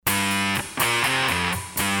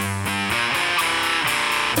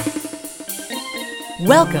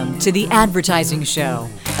Welcome to The Advertising Show,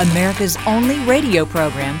 America's only radio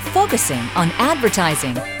program focusing on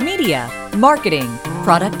advertising, media, marketing,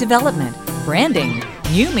 product development, branding,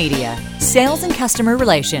 new media, sales and customer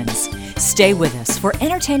relations. Stay with us for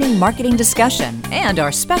entertaining marketing discussion and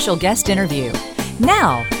our special guest interview.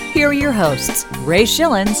 Now, here are your hosts, Ray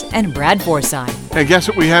Schillens and Brad Forsythe. And guess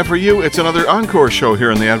what we have for you? It's another encore show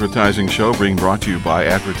here in the Advertising Show, being brought to you by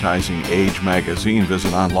Advertising Age magazine.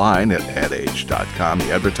 Visit online at adage.com.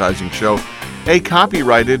 The Advertising Show, a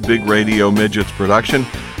copyrighted Big Radio Midgets production,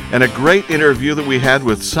 and a great interview that we had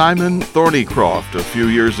with Simon Thorneycroft a few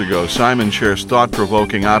years ago. Simon shares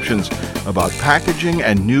thought-provoking options about packaging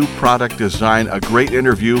and new product design. A great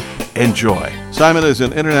interview. Enjoy. Simon is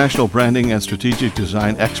an international branding and strategic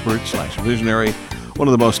design expert/visionary, one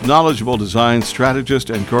of the most knowledgeable design strategists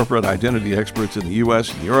and corporate identity experts in the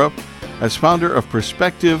U.S. and Europe. As founder of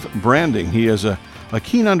Perspective Branding, he has a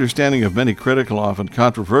keen understanding of many critical, often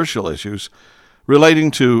controversial issues relating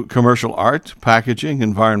to commercial art, packaging,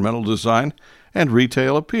 environmental design, and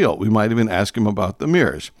retail appeal. We might even ask him about the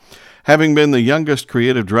mirrors. Having been the youngest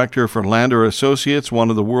creative director for Lander Associates, one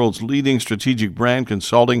of the world's leading strategic brand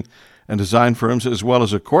consulting and design firms, as well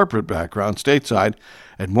as a corporate background stateside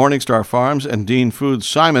at Morningstar Farms and Dean Foods,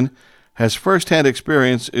 Simon has firsthand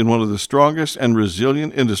experience in one of the strongest and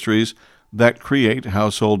resilient industries that create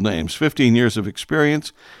household names. 15 years of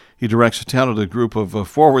experience. He directs a talented group of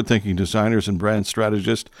forward-thinking designers and brand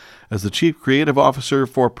strategists as the Chief Creative Officer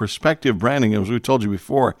for Perspective Branding. As we told you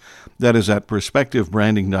before, that is at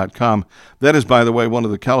perspectivebranding.com. That is, by the way, one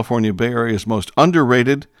of the California Bay Area's most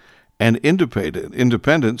underrated and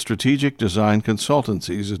independent strategic design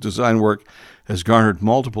consultancies. His design work has garnered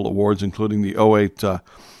multiple awards, including the 08,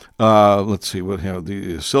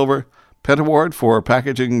 the Silver Pet Award for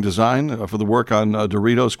Packaging Design for the work on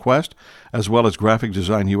Doritos Quest, as well as Graphic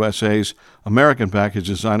Design USA's American Package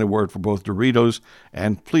Design Award for both Doritos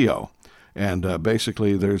and Pleo. And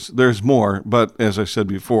basically, there's more, but as I said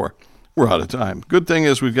before, we're out of time. Good thing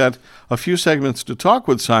is we've got a few segments to talk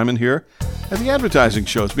with Simon here at the Advertising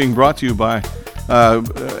Show. It's being brought to you by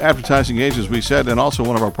Advertising Age, as we said, and also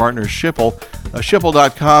one of our partners, Schipul.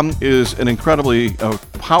 Schipul.com is an incredibly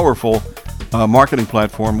powerful marketing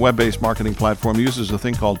platform, web-based marketing platform. Uses a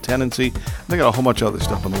thing called Tendency. They got a whole bunch of other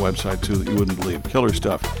stuff on the website, too, that you wouldn't believe. Killer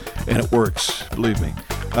stuff. And it works, believe me.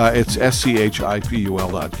 It's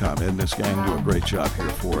schipul.com. Ed and this gang do a great job here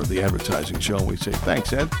for the Advertising Show. And we say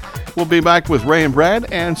thanks, Ed. We'll be back with Ray and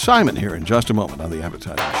Brad and Simon here in just a moment on the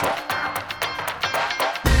Advertising Show.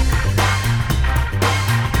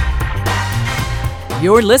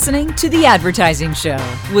 You're listening to The Advertising Show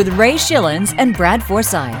with Ray Schillens and Brad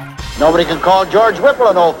Forsythe. Nobody can call George Whipple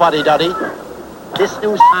an old fuddy-duddy. This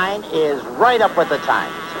new sign is right up with the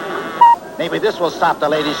times. Maybe this will stop the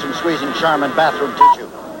ladies from squeezing Charmin bathroom tissue.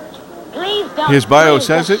 Please don't. His bio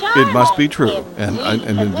says it must be true. And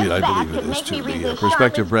indeed, I believe it is too. The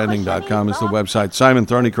perspectivebranding.com is the website. Simon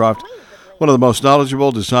Thorneycroft, one of the most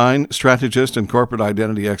knowledgeable design strategists and corporate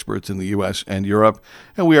identity experts in the U.S. and Europe.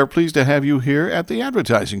 And we are pleased to have you here at the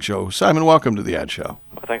Advertising Show. Simon, welcome to the Ad Show.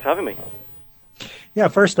 Well, thanks for having me. Yeah,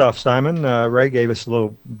 first off, Simon, Ray gave us a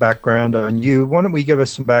little background on you. Why don't we give us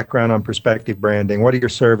some background on Perspective Branding? What are your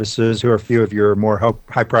services? Who are a few of your more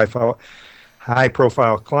high-profile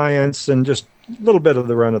clients? And just a little bit of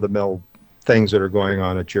the run-of-the-mill things that are going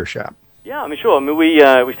on at your shop. Yeah, sure. We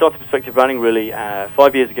started Perspective Branding really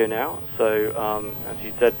 5 years ago now. So, as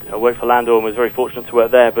you said, I worked for Landor and was very fortunate to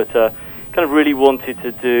work there, but kind of really wanted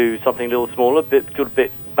to do something a little smaller, a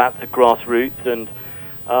bit back to grassroots, and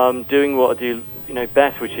doing what I do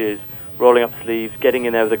best, which is rolling up sleeves, getting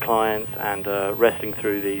in there with the clients, and wrestling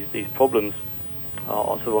through these problems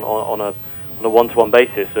on a one-to-one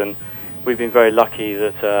basis. And we've been very lucky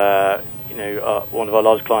that one of our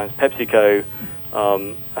large clients, PepsiCo,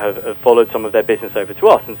 have followed some of their business over to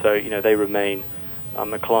us, and so they remain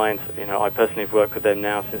a client. I personally have worked with them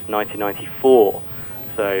now since 1994,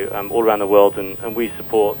 so all around the world, and we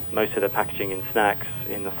support most of their packaging in snacks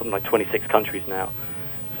in something like 26 countries now.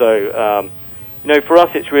 So for us,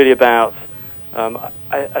 it's really about.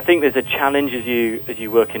 I think there's a challenge as you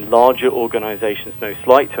work in larger organizations. No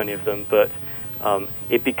slight to any of them, but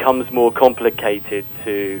it becomes more complicated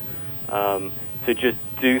to just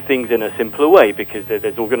do things in a simpler way, because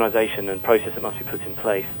there's organization and process that must be put in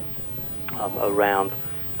place around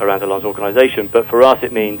a large organization. But for us,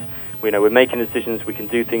 it means we're making decisions. We can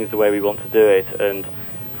do things the way we want to do it, and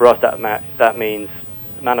for us, that means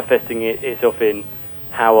manifesting itself in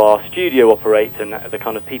how our studio operates and the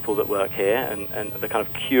kind of people that work here and the kind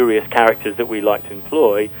of curious characters that we like to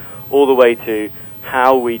employ, all the way to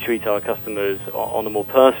how we treat our customers on a more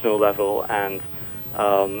personal level and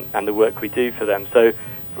and the work we do for them. So,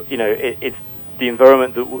 it's the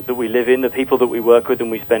environment that we live in, the people that we work with, and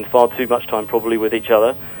we spend far too much time probably with each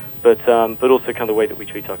other, but also kind of the way that we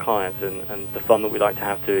treat our clients and the fun that we like to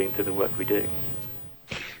have doing the work we do.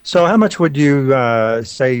 So how much would you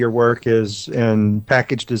say your work is in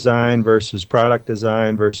package design versus product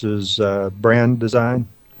design versus brand design?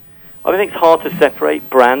 I think it's hard to separate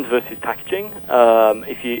brand versus packaging.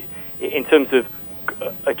 In terms of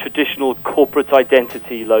a traditional corporate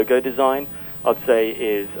identity logo design, I'd say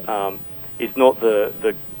is not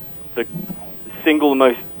the single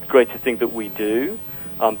most greatest thing that we do.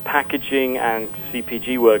 Packaging and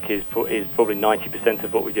CPG work is probably 90%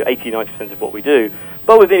 of what we do, 80-90% of what we do.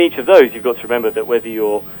 But within each of those, you've got to remember that whether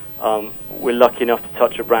we're lucky enough to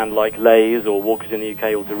touch a brand like Lay's or Walkers in the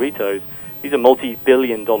UK or Doritos, these are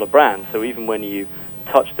multi-billion-dollar brands. So even when you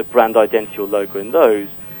touch the brand identity or logo in those,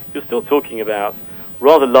 you're still talking about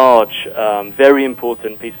rather large, very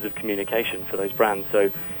important pieces of communication for those brands.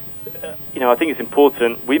 So, I think it's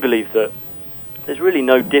important. We believe that there's really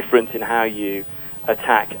no difference in how you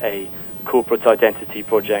attack a corporate identity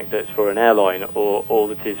project that's for an airline or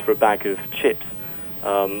that is for a bag of chips.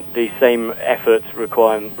 The same effort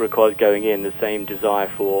requires going in, the same desire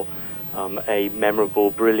for a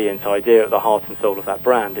memorable, brilliant idea at the heart and soul of that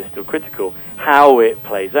brand is still critical. How it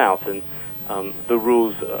plays out and the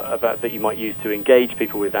rules that you might use to engage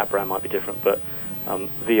people with that brand might be different, but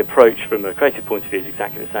the approach from a creative point of view is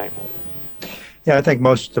exactly the same. Yeah, I think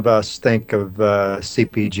most of us think of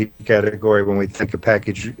CPG category when we think of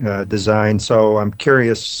package design. So I'm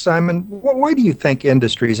curious, Simon, why do you think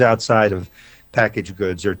industries outside of packaged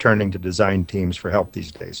goods are turning to design teams for help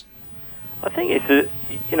these days? I think it's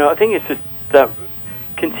just that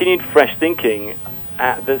continued fresh thinking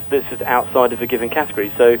that's just outside of a given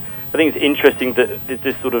category. So I think it's interesting that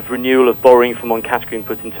this sort of renewal of borrowing from one category and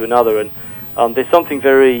put into another, and there's something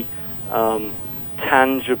very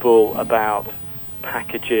tangible about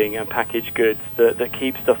packaging and packaged goods that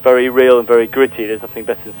keeps stuff very real and very gritty. There's nothing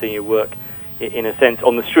better than seeing your work, in a sense,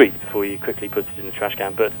 on the street before you quickly put it in the trash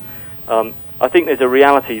can. But I think there's a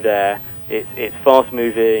reality there. It's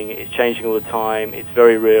fast-moving, it's changing all the time, it's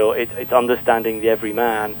very real, it's understanding the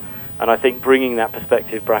everyman, and I think bringing that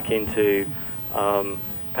perspective back into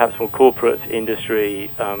perhaps more corporate industry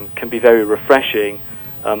can be very refreshing,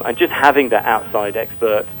 and just having that outside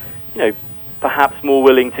expert, perhaps more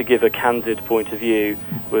willing to give a candid point of view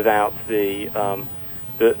without the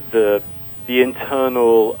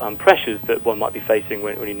internal pressures that one might be facing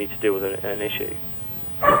when you need to deal with an issue.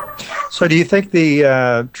 So do you think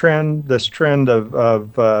this trend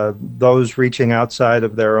of those reaching outside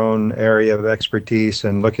of their own area of expertise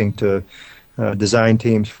and looking to design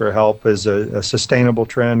teams for help is a sustainable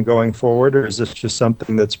trend going forward, or is this just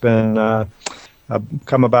something that's been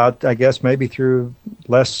come about, I guess, maybe through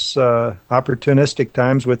less opportunistic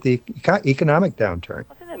times with the economic downturn?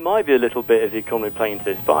 I think there might be a little bit of the economy playing into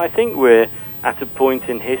this, but I think we're at a point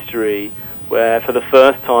in history where for the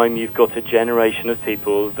first time you've got a generation of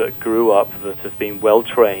people that grew up, that have been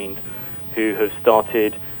well-trained, who have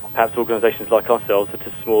started perhaps organizations like ourselves that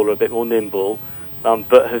are smaller, a bit more nimble,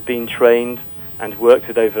 but have been trained and worked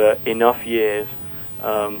with over enough years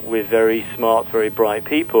with very smart, very bright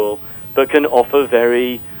people that can offer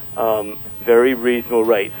very reasonable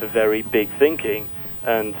rates of very big thinking.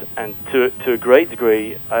 And to a great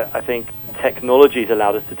degree, I think technology has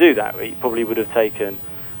allowed us to do that. It probably would have taken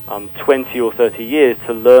 20 or 30 years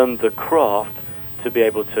to learn the craft to be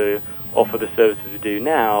able to offer the services we do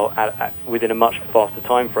now within a much faster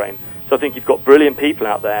time frame. So I think you've got brilliant people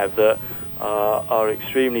out there that are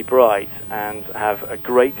extremely bright and have a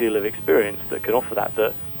great deal of experience that can offer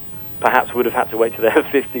that perhaps would have had to wait till they're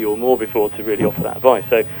 50 or more before to really offer that advice.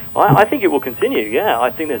 So I think it will continue. Yeah, I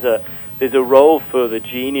think there's a role for the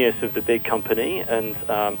genius of the big company, and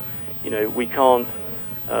we can't.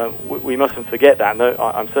 We mustn't forget that. No,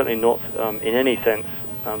 I'm certainly not in any sense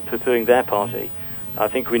poo-pooing their party. I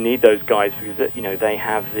think we need those guys because they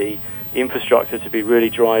have the infrastructure to be really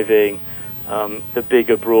driving the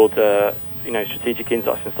bigger, broader, strategic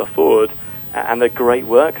insights and stuff forward, and the great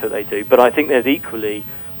work that they do. But I think there's equally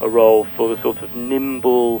a role for the sort of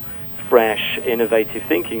nimble, fresh, innovative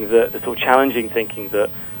thinking, the sort of challenging thinking that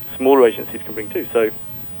smaller agencies can bring too. So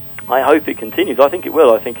I hope it continues. I think it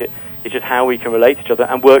will. I think it's just how we can relate to each other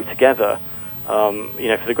and work together, for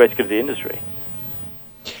the greater good of the industry.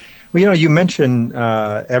 Well, you mentioned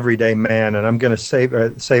everyday man, and I'm going to say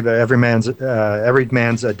every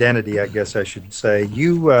man's identity, I guess I should say.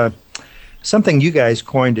 You something you guys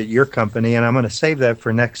coined at your company, and I'm going to save that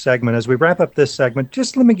for next segment. As we wrap up this segment,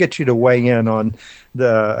 just let me get you to weigh in on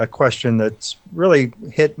a question that's really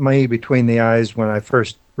hit me between the eyes when I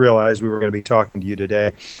first realized we were going to be talking to you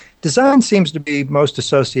today. Design seems to be most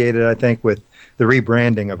associated, I think, with the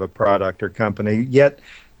rebranding of a product or company. Yet,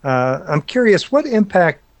 I'm curious, what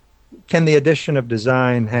impact can the addition of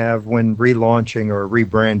design have when relaunching or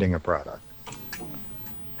rebranding a product?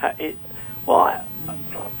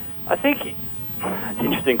 I think it's an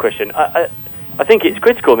interesting question. I think it's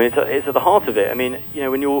critical. I mean, it's at the heart of it. I mean,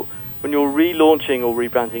 when you're relaunching or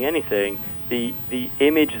rebranding anything, the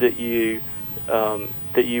image that you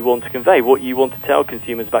want to convey, what you want to tell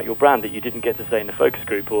consumers about your brand that you didn't get to say in the focus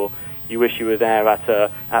group, or you wish you were there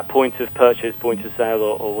at point of purchase, point of sale,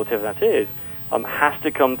 or whatever that is, has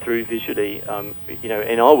to come through visually.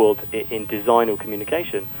 In our world, in design or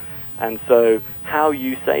communication, and so how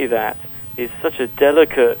you say that is such a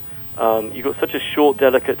delicate. You've got such a short,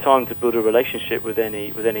 delicate time to build a relationship with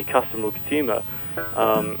any customer or consumer.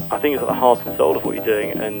 I think it's at the heart and soul of what you're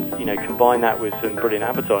doing, and combine that with some brilliant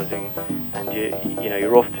advertising, and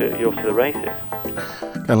you're off to the races.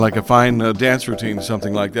 Kind of like a fine dance routine,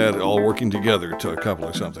 something like that, all working together to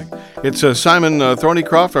accomplish something. It's Simon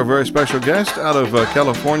Thorneycroft, our very special guest out of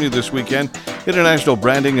California this weekend. International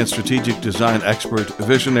branding and strategic design expert,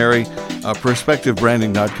 visionary.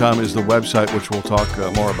 PerspectiveBranding.com is the website, which we'll talk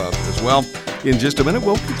more about as well. In just a minute,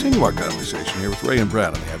 we'll continue our conversation here with Ray and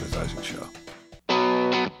Brad on the Advertising Show.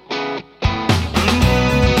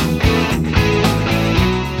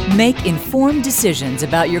 Make informed decisions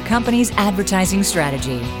about your company's advertising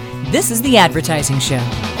strategy. This is The Advertising Show.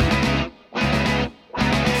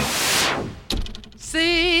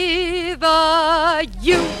 See the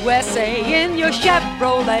USA in your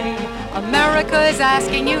Chevrolet. America is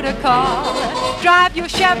asking you to call. Drive your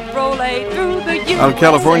Chevrolet through the USA. Out of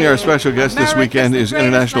California, our special guest this weekend is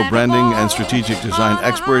international branding and strategic design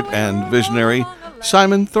expert and visionary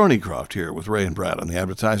Simon Thorneycroft, here with Ray and Brad on the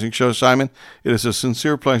Advertising Show. Simon, it is a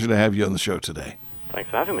sincere pleasure to have you on the show today.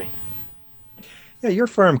 Thanks for having me. Yeah, your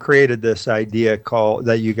firm created this idea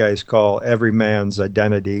that you guys call every man's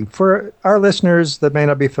identity. For our listeners that may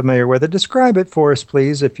not be familiar with it, describe it for us,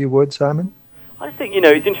 please, if you would, Simon. I think,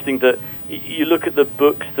 it's interesting that you look at the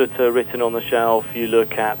books that are written on the shelf, you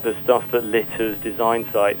look at the stuff that litters design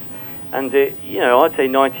sites, and I'd say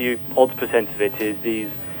 90-odd% of it is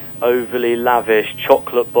these overly lavish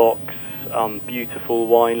chocolate box, beautiful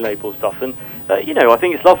wine label stuff. And, I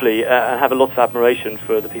think it's lovely. I have a lot of admiration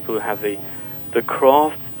for the people who have the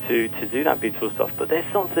craft to do that beautiful stuff. But there's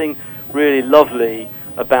something really lovely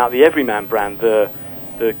about the Everyman brand, the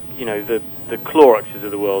Cloroxes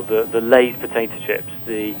of the world, the Lay's potato chips,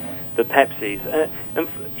 the Pepsis. And,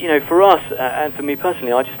 for us, and for me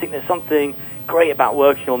personally, I just think there's something great about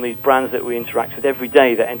working on these brands that we interact with every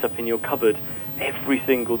day that end up in your cupboard every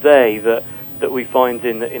single day, that we find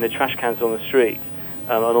in the trash cans on the street,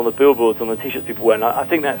 and on the billboards, on the T-shirts people wear. And I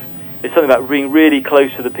think it's something about being really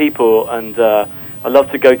close to the people, and I love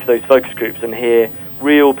to go to those focus groups and hear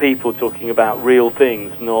real people talking about real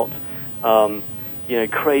things, not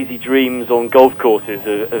crazy dreams on golf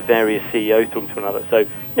courses of various CEOs talking to one another. So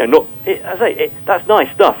that's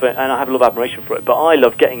nice stuff, and I have a lot of admiration for it. But I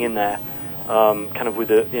love getting in there, kind of with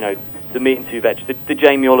the meat and two veg, the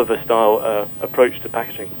Jamie Oliver style approach to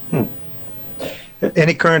packaging.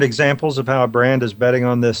 Any current examples of how a brand is betting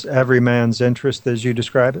on this every man's interest as you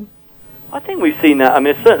describe it? I think we've seen that. I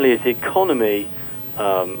mean, certainly as the economy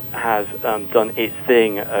has done its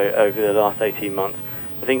thing over the last 18 months,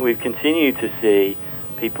 I think we've continued to see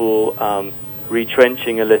people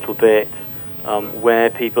retrenching a little bit, where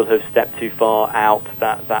people have stepped too far out,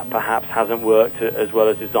 that perhaps hasn't worked as well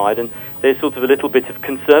as desired. And there's sort of a little bit of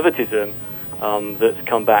conservatism that's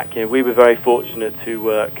come back. We were very fortunate to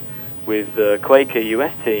work with the Quaker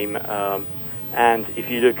US team, and if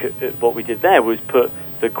you look at what we did there was put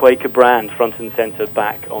the Quaker brand front and center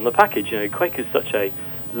back on the package. Quaker's such a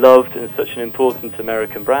loved and such an important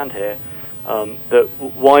American brand here, that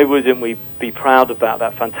why wouldn't we be proud about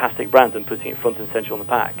that fantastic brand and putting it front and center on the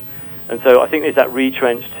pack? And so I think there's that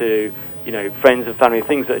retrench to, friends and family,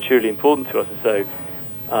 things that are truly important to us. And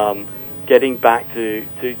so getting back to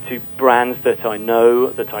brands that I know,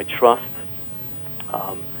 that I trust,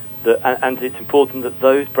 and it's important that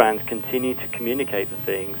those brands continue to communicate the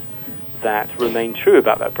things that remain true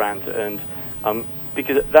about that brand. And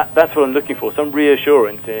because that's what I'm looking for, some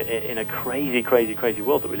reassurance in a crazy, crazy, crazy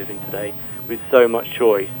world that we live in today with so much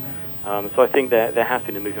choice. So I think there has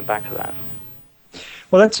been a movement back to that.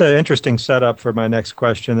 Well, that's an interesting setup for my next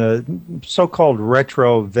question. The so-called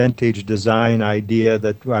retro vintage design idea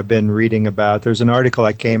that I've been reading about. There's an article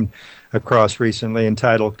I came across recently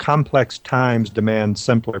entitled Complex Times Demand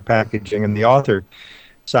Simpler Packaging. And the author,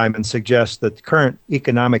 Simon, suggests that the current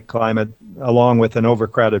economic climate, along with an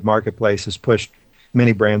overcrowded marketplace, has pushed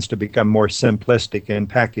many brands to become more simplistic in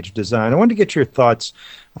package design. I wanted to get your thoughts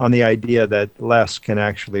on the idea that less can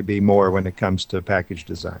actually be more when it comes to package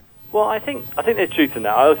design. Well, I think there's truth in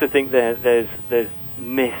that. I also think there's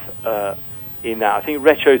myth in that. I think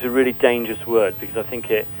retro is a really dangerous word because I think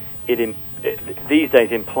it these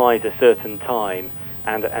days implies a certain time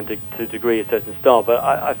and to a degree a certain style. But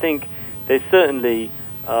I think there's certainly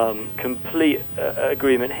complete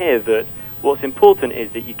agreement here that what's important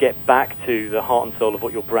is that you get back to the heart and soul of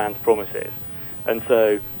what your brand's promise is. And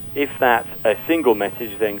so if that's a single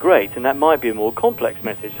message, then great. And that might be a more complex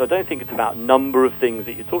message. So I don't think it's about number of things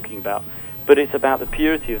that you're talking about, but it's about the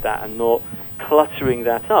purity of that and not cluttering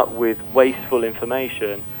that up with wasteful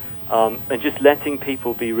information, and just letting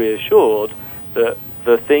people be reassured that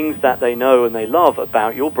the things that they know and they love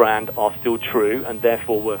about your brand are still true and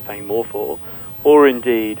therefore worth paying more for. Or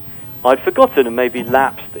indeed, I'd forgotten and maybe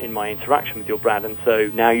lapsed in my interaction with your brand, and so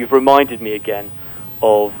now you've reminded me again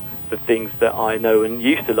of the things that I know and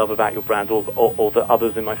used to love about your brand, or that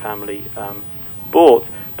others in my family bought.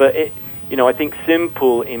 But I think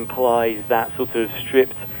simple implies that sort of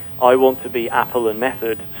stripped, I want to be Apple and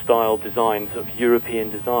Method style designs of European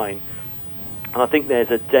design. And I think there's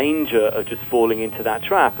a danger of just falling into that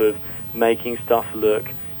trap of making stuff look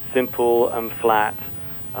simple and flat,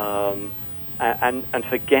 and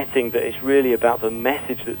forgetting that it's really about the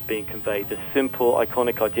message that's being conveyed, the simple,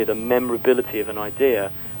 iconic idea, the memorability of an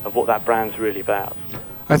idea of what that brand's really about.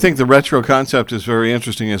 I think the retro concept is very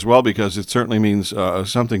interesting as well because it certainly means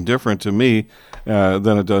something different to me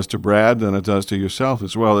than it does to Brad, than it does to yourself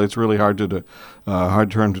as well. It's really hard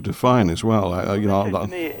term to define as well. To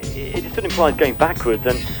me, it just implies going backwards,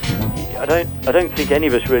 and I don't think any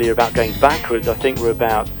of us really are about going backwards. I think we're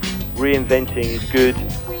about reinventing good,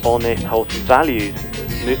 honest, wholesome values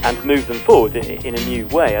and to move them forward in a new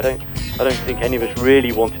way. I don't think any of us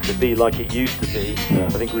really wanted to be like it used to be. Yeah. I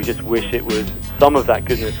think we just wish it was some of that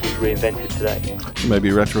goodness was reinvented today.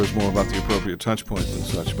 Maybe retro is more about the appropriate touch points and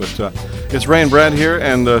such. But it's Ray and Brad here,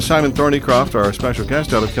 and Simon Thorneycroft, our special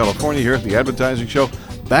guest out of California here at the Advertising Show.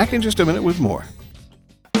 Back in just a minute with more.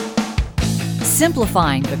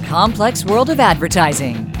 Simplifying the complex world of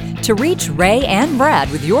advertising. To reach Ray and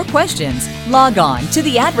Brad with your questions, log on to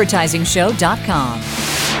theadvertisingshow.com.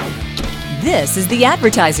 This is The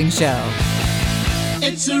Advertising Show.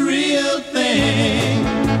 It's a real thing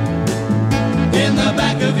in the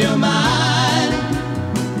back of your mind.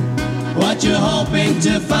 What you're hoping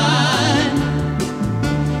to find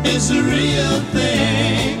is a real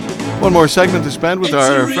thing. One more segment to spend with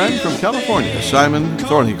our friend from California, Simon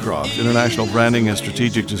Thorneycroft, international branding and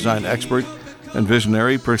strategic design expert and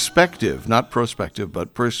visionary. Perspective, not prospective,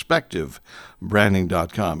 but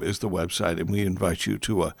perspectivebranding.com is the website, and we invite you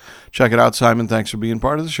to check it out. Simon, thanks for being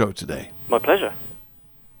part of the show today. My pleasure.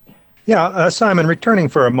 Yeah, Simon, returning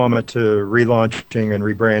for a moment to relaunching and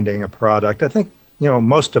rebranding a product, I think,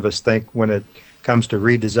 most of us think when it comes to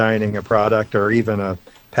redesigning a product or even a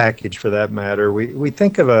package for that matter, we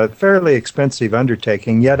think of a fairly expensive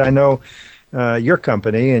undertaking, yet I know your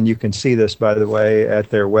company, and you can see this, by the way, at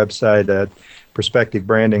their website at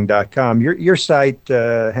perspectivebranding.com. Your site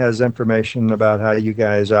has information about how you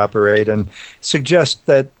guys operate and suggests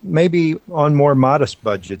that maybe on more modest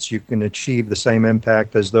budgets you can achieve the same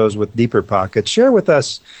impact as those with deeper pockets. Share with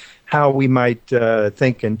us how we might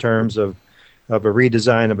think in terms of a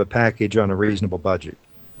redesign of a package on a reasonable budget.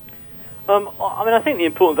 I think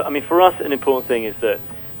for us, an important thing is that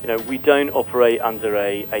we don't operate under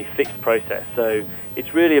a fixed process. So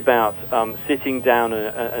it's really about sitting down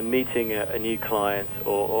and meeting a new client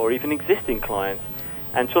or even existing clients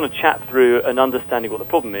and trying to chat through and understanding what the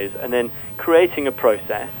problem is, and then creating a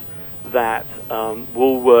process that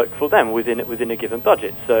will work for them within a given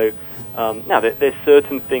budget. So now there's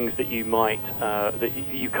certain things that you might that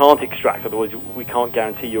you can't extract, otherwise we can't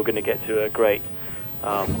guarantee you're going to get to a great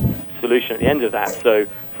solution at the end of that. So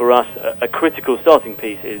for us, a critical starting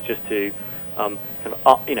piece is just to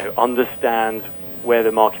understand where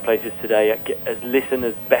the marketplace is today, listen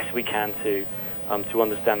as best we can to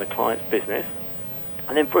understand the client's business.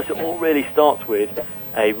 And then for us, it all really starts with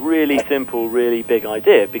a really simple, really big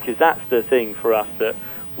idea, because that's the thing for us that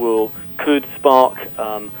could spark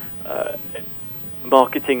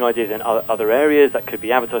marketing ideas in other areas. That could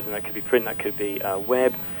be advertising, that could be print, that could be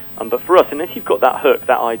web. But for us, unless you've got that hook,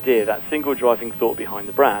 that idea, that single driving thought behind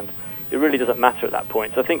the brand, it really doesn't matter at that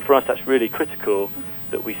point. So I think for us, that's really critical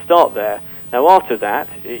that we start there. Now, after that,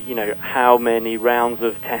 how many rounds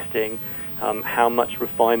of testing, how much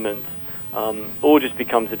refinement or just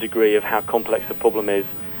becomes a degree of how complex the problem is,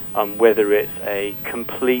 whether it's a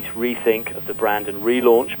complete rethink of the brand and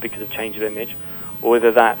relaunch because of change of image, or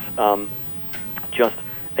whether that's just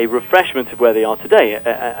a refreshment of where they are today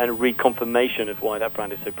and a reconfirmation of why that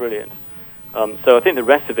brand is so brilliant. So I think the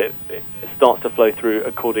rest of it starts to flow through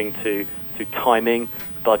according to timing,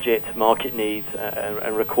 budget, market needs,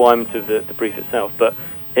 and requirements of the brief itself. But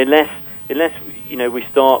unless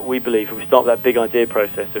we believe we start that big idea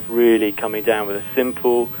process of really coming down with a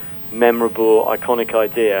simple, memorable, iconic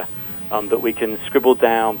idea that we can scribble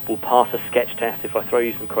down, we'll pass a sketch test if I throw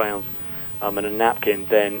you some crayons and a napkin,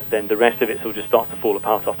 then the rest of it will just start to fall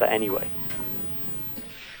apart after anyway.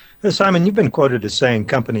 Simon, you've been quoted as saying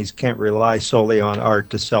companies can't rely solely on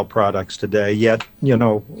art to sell products today, yet,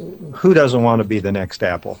 who doesn't want to be the next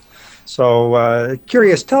Apple? So,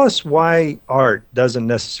 curious, tell us why art doesn't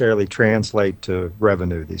necessarily translate to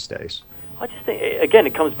revenue these days. I just think, again,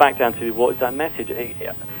 it comes back down to what is that message.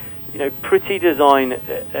 Pretty design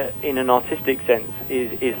in an artistic sense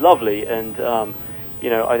is lovely, and,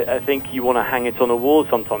 I think you want to hang it on a wall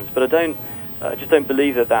sometimes, but I just don't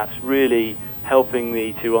believe that that's really helping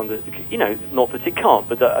me to not that it can't,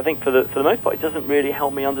 but I think for the most part, it doesn't really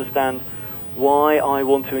help me understand why I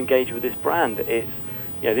want to engage with this brand. It's,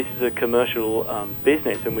 this is a commercial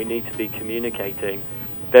business, and we need to be communicating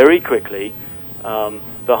very quickly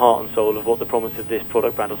the heart and soul of what the promise of this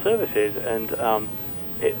product, brand, or service is, and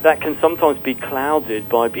that can sometimes be clouded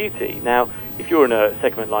by beauty. Now, if you're in a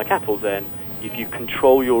segment like Apple, then if you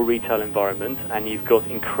control your retail environment and you've got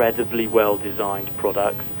incredibly well-designed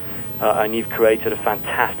products, and you've created a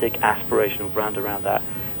fantastic aspirational brand around that,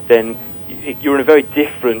 then you're in a very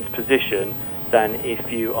different position than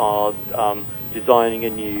if you are designing a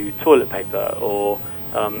new toilet paper or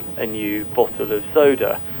a new bottle of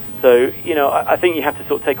soda. So, I think you have to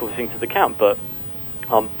sort of take all these things into account, but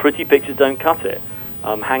pretty pictures don't cut it.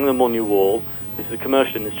 Hang them on your wall. This is a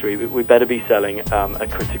commercial industry. We better be selling a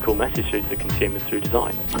critical message to the consumer through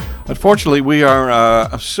design. Unfortunately, we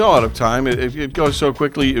are so out of time. It goes so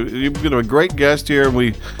quickly. You've been a great guest here.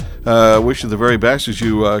 We wish you the very best as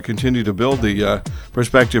you continue to build the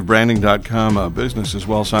perspectivebranding.com business as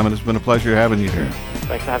well. Simon, it's been a pleasure having you here.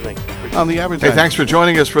 Thanks for having me. On the Advertising. Hey, thanks for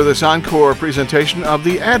joining us for this encore presentation of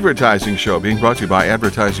The Advertising Show, being brought to you by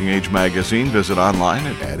Advertising Age Magazine. Visit online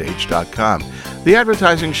at adage.com. The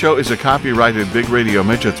Advertising Show is a copyrighted Big Radio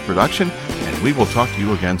Midgets production, and we will talk to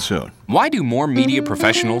you again soon. Why do more media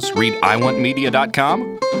professionals read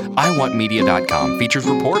iwantmedia.com? iwantmedia.com features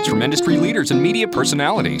reports from industry leaders and media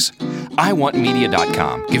personalities.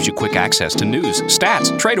 iwantmedia.com gives you quick access to news,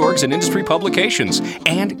 stats, trade orgs, and industry publications,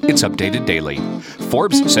 and it's updated daily.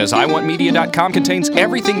 Forbes says iwantmedia.com contains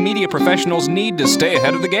everything media professionals need to stay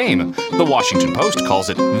ahead of the game. The Washington Post calls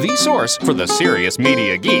it the source for the serious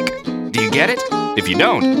media geek. Do you get it? If you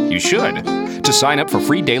don't, you should. To sign up for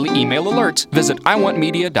free daily email alerts, visit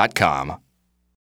iwantmedia.com.